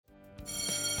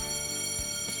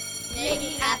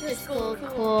Making After School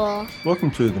Cool.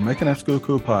 Welcome to the Making After School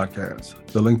Cool podcast,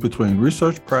 the link between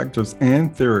research, practice,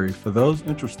 and theory for those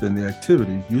interested in the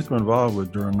activities youth are involved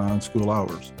with during non-school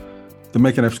hours. The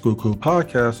Making After School Cool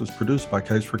podcast is produced by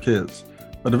Case for Kids,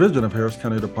 a division of Harris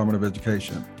County Department of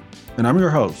Education. And I'm your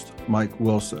host, Mike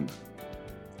Wilson.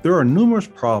 There are numerous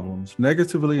problems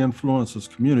negatively influences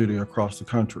community across the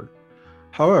country.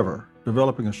 However,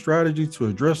 developing a strategy to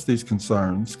address these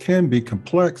concerns can be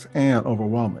complex and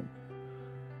overwhelming.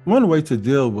 One way to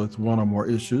deal with one or more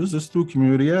issues is through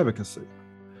community advocacy.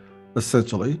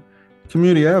 Essentially,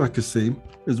 community advocacy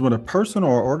is when a person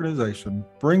or organization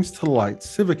brings to light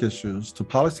civic issues to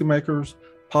policymakers,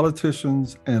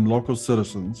 politicians, and local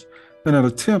citizens in an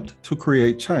attempt to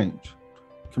create change.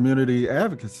 Community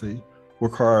advocacy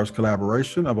requires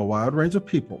collaboration of a wide range of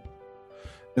people.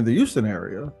 In the Houston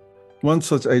area, one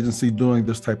such agency doing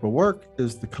this type of work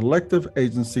is the Collective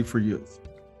Agency for Youth.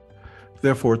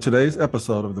 Therefore, today's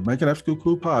episode of the Making After School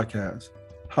Cool podcast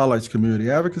highlights community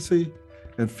advocacy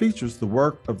and features the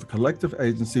work of the Collective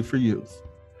Agency for Youth,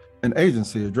 an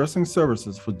agency addressing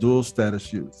services for dual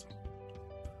status youth.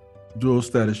 Dual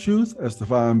status youth, as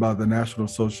defined by the National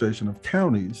Association of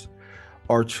Counties,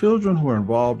 are children who are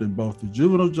involved in both the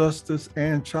juvenile justice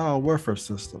and child welfare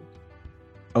system.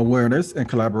 Awareness and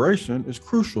collaboration is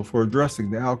crucial for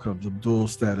addressing the outcomes of dual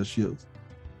status youth.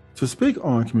 To speak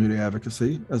on community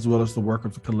advocacy, as well as the work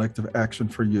of the Collective Action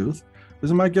for Youth,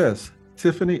 is my guest,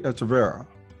 Tiffany Echeverria.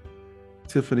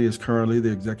 Tiffany is currently the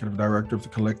Executive Director of the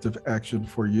Collective Action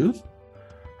for Youth.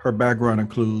 Her background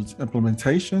includes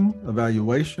implementation,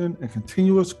 evaluation, and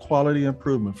continuous quality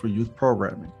improvement for youth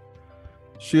programming.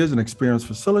 She is an experienced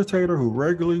facilitator who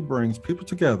regularly brings people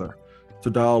together to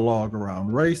dialogue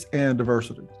around race and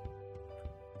diversity.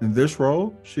 In this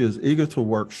role, she is eager to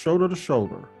work shoulder to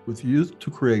shoulder with youth to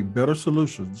create better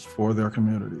solutions for their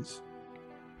communities.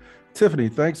 Tiffany,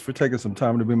 thanks for taking some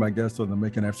time to be my guest on the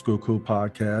Making After School Cool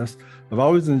podcast. I've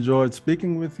always enjoyed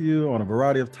speaking with you on a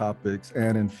variety of topics.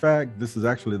 And in fact, this is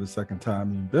actually the second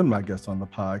time you've been my guest on the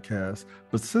podcast.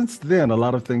 But since then, a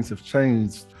lot of things have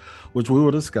changed, which we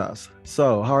will discuss.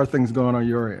 So how are things going on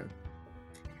your end?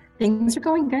 Things are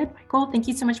going good, Michael. Thank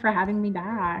you so much for having me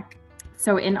back.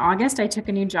 So in August, I took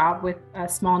a new job with a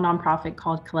small nonprofit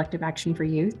called Collective Action for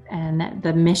Youth. And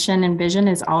the mission and vision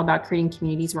is all about creating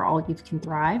communities where all youth can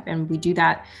thrive. And we do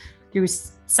that through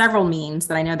several means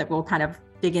that I know that we'll kind of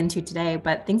dig into today,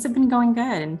 but things have been going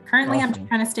good. And currently awesome. I'm just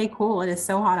trying to stay cool. It is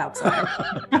so hot outside.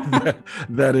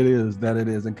 that it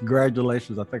is. And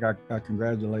congratulations. I think I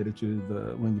congratulated you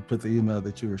when you put the email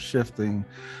that you were shifting,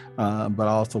 but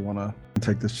I also want to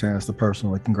take this chance to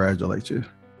personally congratulate you.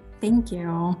 Thank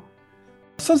you.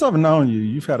 Since I've known you,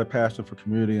 you've had a passion for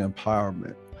community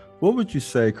empowerment. What would you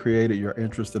say created your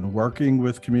interest in working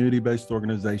with community-based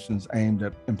organizations aimed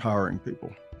at empowering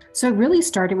people? So it really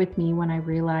started with me when I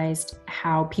realized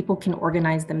how people can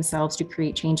organize themselves to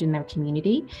create change in their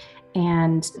community.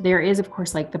 And there is, of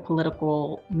course, like the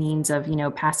political means of,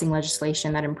 passing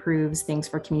legislation that improves things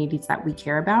for communities that we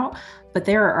care about. But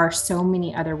there are so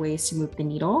many other ways to move the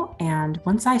needle. And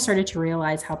once I started to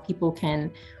realize how people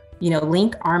can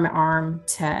link arm in arm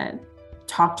to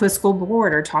talk to a school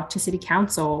board or talk to city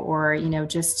council or,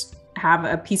 just have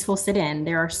a peaceful sit-in.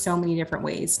 There are so many different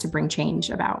ways to bring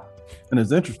change about. And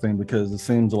it's interesting because it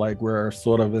seems like we're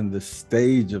sort of in this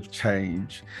stage of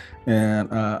change.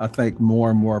 And I think more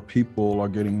and more people are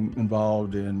getting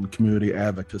involved in community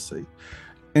advocacy.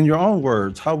 In your own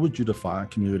words, how would you define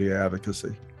community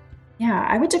advocacy? Yeah,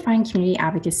 I would define community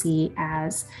advocacy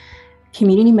as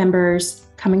community members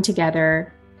coming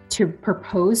together to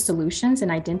propose solutions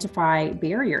and identify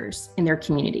barriers in their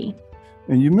community.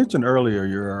 And you mentioned earlier,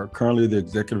 you're currently the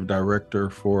Executive Director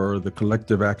for the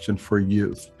Collective Action for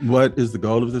Youth. What is the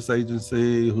goal of this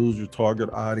agency? Who's your target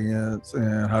audience?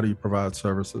 And how do you provide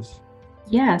services?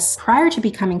 Yes, prior to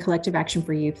becoming Collective Action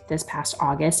for Youth this past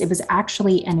August, it was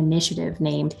actually an initiative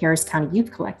named Harris County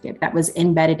Youth Collective that was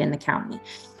embedded in the county.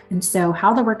 And so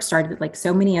how the work started, like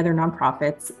so many other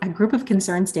nonprofits, a group of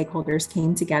concerned stakeholders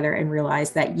came together and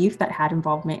realized that youth that had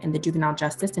involvement in the juvenile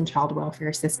justice and child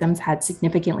welfare systems had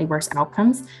significantly worse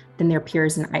outcomes than their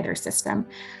peers in either system.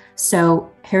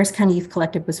 So Harris County Youth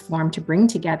Collective was formed to bring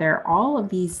together all of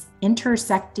these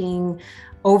intersecting,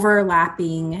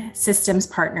 overlapping systems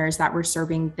partners that were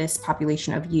serving this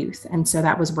population of youth. And so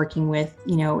that was working with,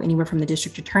 anywhere from the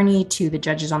district attorney to the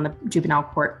judges on the juvenile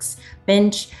courts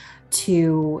bench,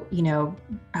 to,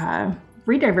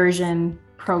 rediversion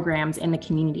programs in the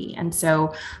community. And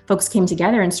so folks came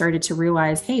together and started to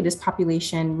realize, hey, this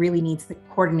population really needs the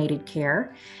coordinated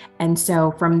care. And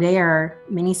so from there,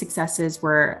 many successes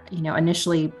were,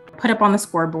 initially put up on the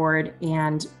scoreboard,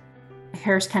 and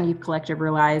Harris County Youth Collective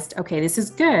realized, okay, this is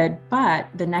good, but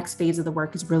the next phase of the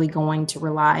work is really going to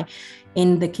rely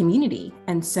in the community.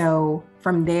 And so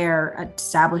from there,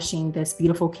 establishing this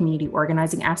beautiful community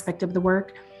organizing aspect of the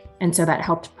work. And so that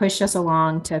helped push us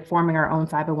along to forming our own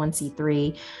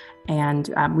 501c3. And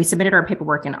we submitted our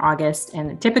paperwork in August,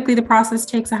 and typically the process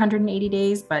takes 180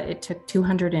 days, but it took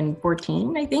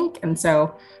 214, I think. And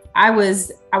so I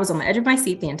was on the edge of my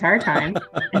seat the entire time.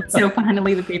 And so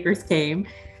finally the papers came.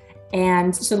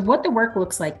 And so what the work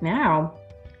looks like now,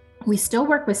 we still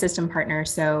work with system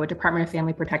partners, so Department of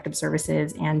Family Protective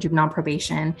Services and juvenile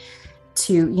probation,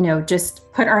 to,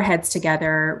 just put our heads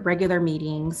together, regular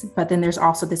meetings, but then there's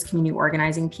also this community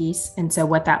organizing piece. And so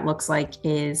what that looks like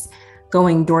is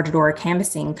going door to door,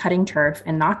 canvassing, cutting turf,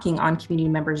 and knocking on community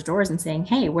members' doors and saying,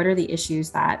 hey, what are the issues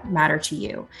that matter to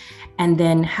you? And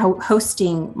then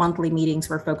hosting monthly meetings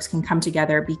where folks can come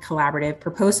together, be collaborative,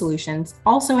 propose solutions,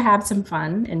 also have some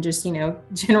fun and just,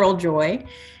 general joy.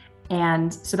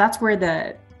 And so that's where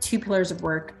the two pillars of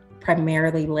work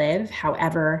primarily live.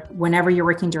 However, whenever you're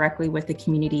working directly with the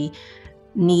community,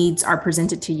 needs are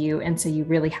presented to you. And so you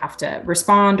really have to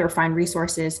respond or find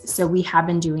resources. So we have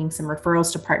been doing some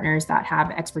referrals to partners that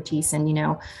have expertise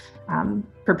in,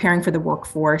 preparing for the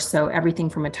workforce. So everything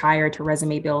from attire to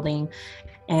resume building.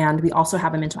 And we also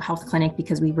have a mental health clinic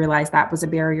because we realized that was a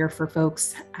barrier for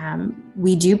folks.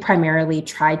 We do primarily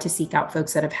try to seek out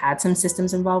folks that have had some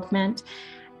systems involvement.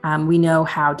 We know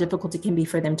how difficult it can be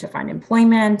for them to find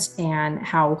employment and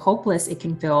how hopeless it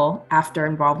can feel after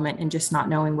involvement and just not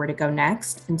knowing where to go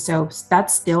next. And so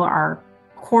that's still our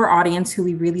core audience who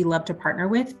we really love to partner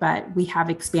with, but we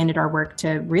have expanded our work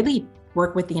to really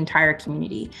work with the entire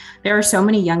community. There are so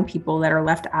many young people that are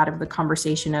left out of the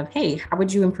conversation of, hey, how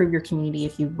would you improve your community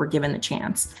if you were given the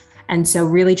chance? And so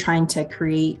really trying to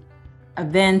create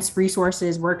events,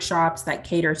 resources, workshops that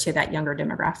cater to that younger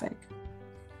demographic.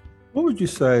 What would you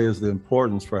say is the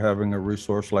importance for having a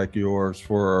resource like yours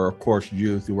for, of course,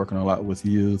 youth? You're working a lot with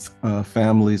youth,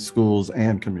 families, schools,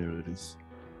 and communities.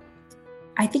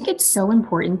 I think it's so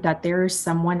important that there's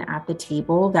someone at the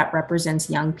table that represents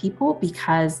young people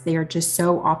because they are just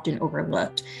so often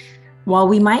overlooked. While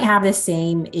we might have the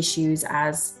same issues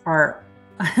as our,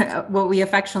 what we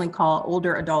affectionately call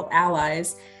older adult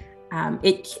allies,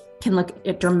 it can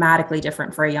look dramatically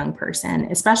different for a young person,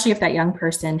 especially if that young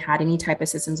person had any type of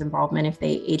systems involvement, if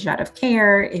they aged out of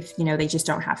care, if, they just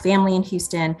don't have family in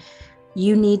Houston.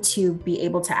 You need to be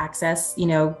able to access,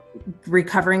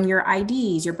 recovering your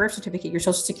IDs, your birth certificate, your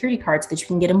social security card so that you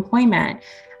can get employment.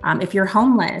 If you're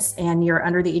homeless and you're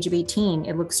under the age of 18,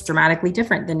 it looks dramatically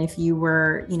different than if you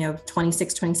were,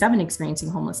 26, 27 experiencing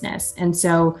homelessness. And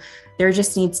so there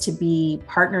just needs to be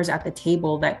partners at the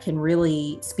table that can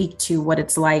really speak to what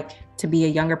it's like to be a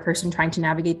younger person trying to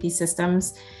navigate these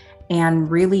systems. And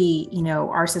really,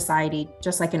 our society,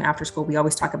 just like in after school, we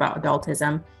always talk about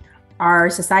adultism.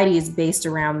 Our society is based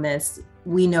around this,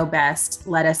 we know best,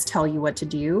 let us tell you what to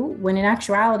do. When in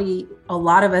actuality, a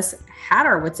lot of us had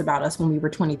our wits about us when we were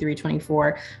 23,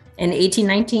 24, and 18,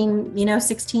 19,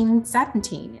 16,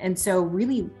 17. And so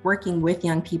really working with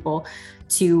young people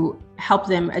to help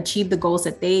them achieve the goals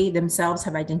that they themselves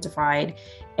have identified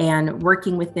and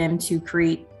working with them to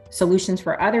create solutions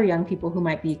for other young people who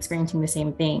might be experiencing the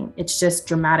same thing. It's just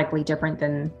dramatically different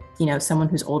than, someone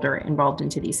who's older involved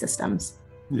into these systems.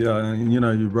 Yeah, and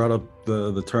you brought up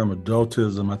the term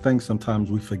adultism. I think sometimes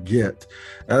we forget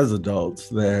as adults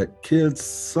that kids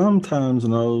sometimes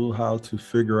know how to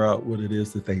figure out what it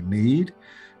is that they need,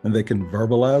 and they can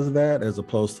verbalize that as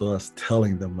opposed to us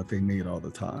telling them what they need all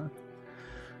the time.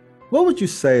 What would you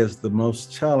say is the most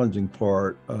challenging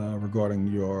part regarding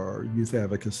your youth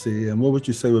advocacy, and what would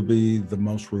you say would be the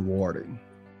most rewarding?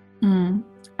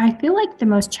 I feel like the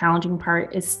most challenging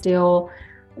part is still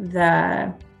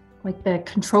the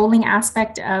controlling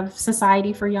aspect of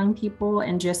society for young people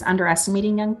and just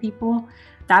underestimating young people.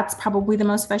 That's probably the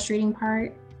most frustrating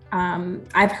part.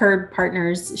 I've heard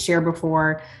partners share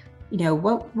before,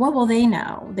 what will they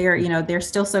know? They're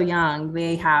still so young.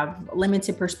 They have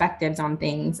limited perspectives on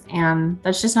things. And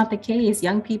that's just not the case.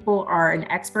 Young people are an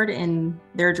expert in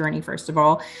their journey, first of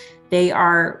all. They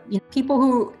are people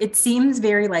who it seems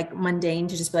very mundane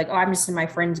to just be like, oh, I'm just in my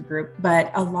friends group. But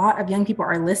a lot of young people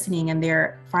are listening and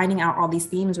they're finding out all these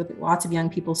themes with lots of young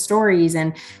people's stories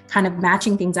and kind of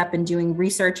matching things up and doing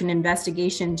research and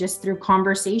investigation just through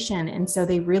conversation. And so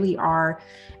they really are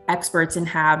experts and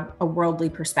have a worldly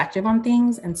perspective on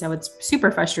things. And so it's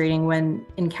super frustrating when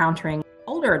encountering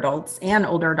older adults and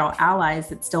older adult allies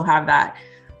that still have that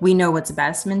we know what's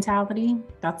best mentality.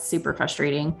 That's super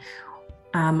frustrating.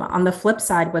 On the flip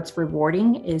side, what's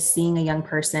rewarding is seeing a young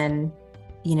person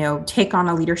take on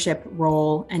a leadership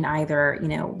role and either,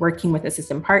 working with a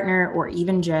system partner or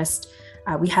even just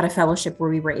we had a fellowship where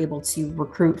we were able to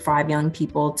recruit 5 young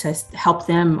people to help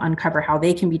them uncover how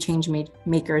they can be change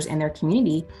makers in their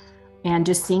community. And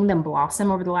just seeing them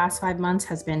blossom over the last 5 months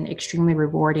has been extremely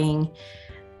rewarding.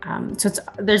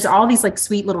 There's all these like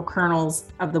sweet little kernels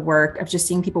of the work of just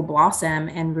seeing people blossom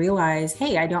and realize,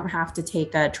 hey, I don't have to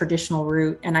take a traditional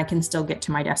route and I can still get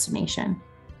to my destination.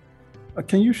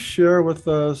 Can you share with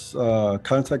us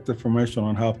contact information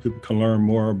on how people can learn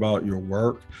more about your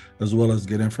work, as well as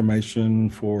get information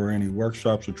for any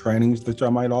workshops or trainings that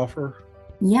y'all might offer?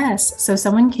 Yes. So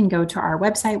someone can go to our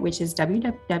website, which is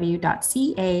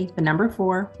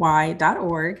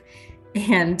www.ca4y.org.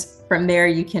 And from there,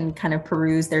 you can kind of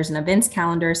peruse. There's an events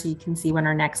calendar, so you can see when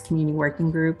our next community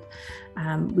working group.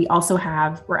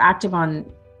 We're active on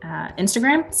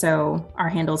Instagram. So our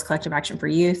handle is Collective Action for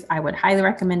Youth. I would highly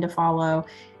recommend to follow.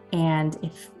 And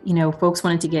if, folks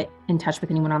wanted to get in touch with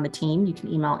anyone on the team, you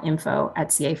can email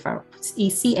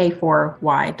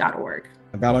info@ca4y.org.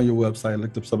 I got on your website,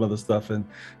 looked up some of the stuff, and,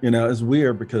 it's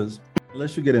weird because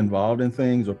unless you get involved in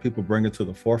things or people bring it to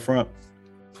the forefront,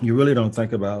 you really don't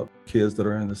think about kids that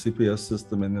are in the CPS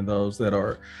system and then those that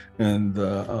are in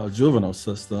the juvenile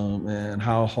system, and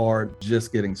how hard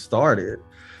just getting started,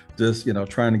 just,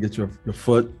 trying to get your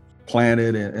foot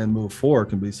planted and move forward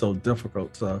can be so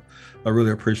difficult. So I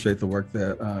really appreciate the work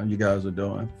that you guys are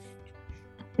doing.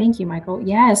 Thank you, Michael.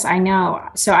 Yes, I know.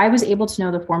 So I was able to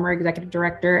know the former executive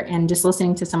director and just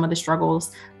listening to some of the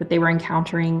struggles that they were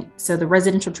encountering. So the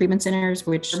residential treatment centers,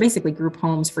 which are basically group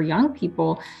homes for young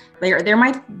people, they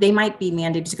might be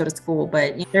mandated to go to school,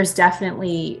 but there's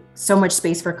definitely so much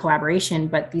space for collaboration.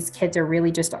 But these kids are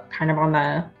really just kind of on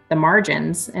the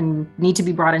margins and need to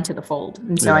be brought into the fold.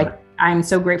 And so I'm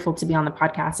so grateful to be on the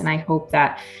podcast, and I hope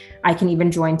that I can even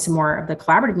join some more of the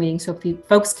collaborative meetings so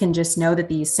folks can just know that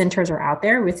these centers are out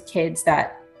there with kids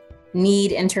that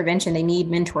need intervention, they need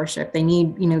mentorship, they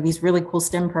need, these really cool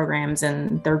STEM programs,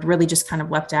 and they're really just kind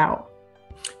of left out.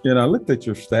 I looked at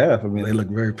your staff. They look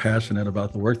very passionate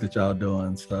about the work that y'all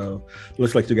doing. So it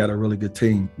looks like you got a really good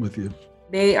team with you.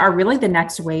 They are really the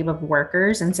next wave of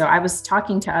workers. And so I was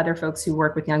talking to other folks who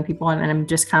work with young people, and I'm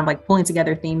just kind of like pulling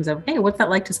together themes of, hey, what's that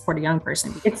like to support a young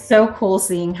person? It's so cool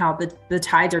seeing how the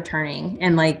tides are turning.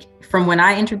 And like from when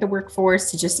I entered the workforce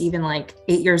to just even like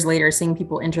 8 years later, seeing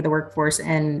people enter the workforce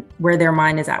and where their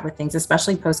mind is at with things,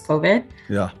 especially post-COVID.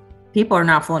 Yeah. People are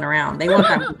not fooling around. They want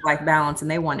that work-life balance,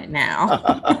 and they want it now.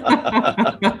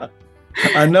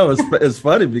 I know it's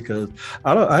funny because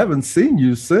I haven't seen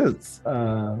you since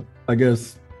I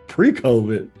guess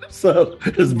pre-COVID. So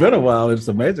it's been a while. It's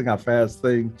amazing how fast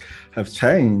things have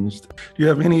changed. Do you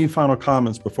have any final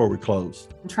comments before we close?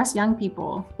 Trust young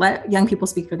people. Let young people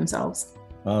speak for themselves.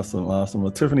 Awesome.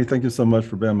 Well, Tiffany, thank you so much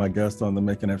for being my guest on the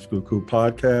Making F School Cool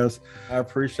podcast. I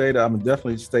appreciate it. I'm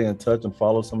definitely stay in touch and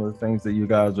follow some of the things that you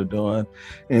guys are doing.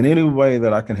 In any way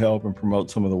that I can help and promote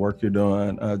some of the work you're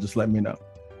doing, just let me know.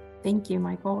 Thank you,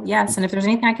 Michael. Yes. And if there's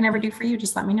anything I can ever do for you,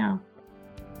 just let me know.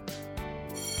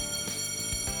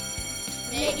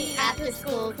 Making after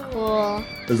school cool.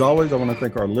 As always, I want to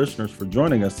thank our listeners for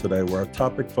joining us today, where our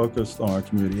topic focused on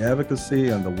community advocacy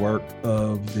and the work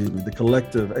of the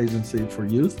Collective Agency for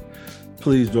Youth.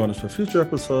 Please join us for future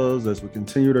episodes as we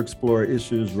continue to explore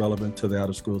issues relevant to the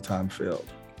out-of-school time field.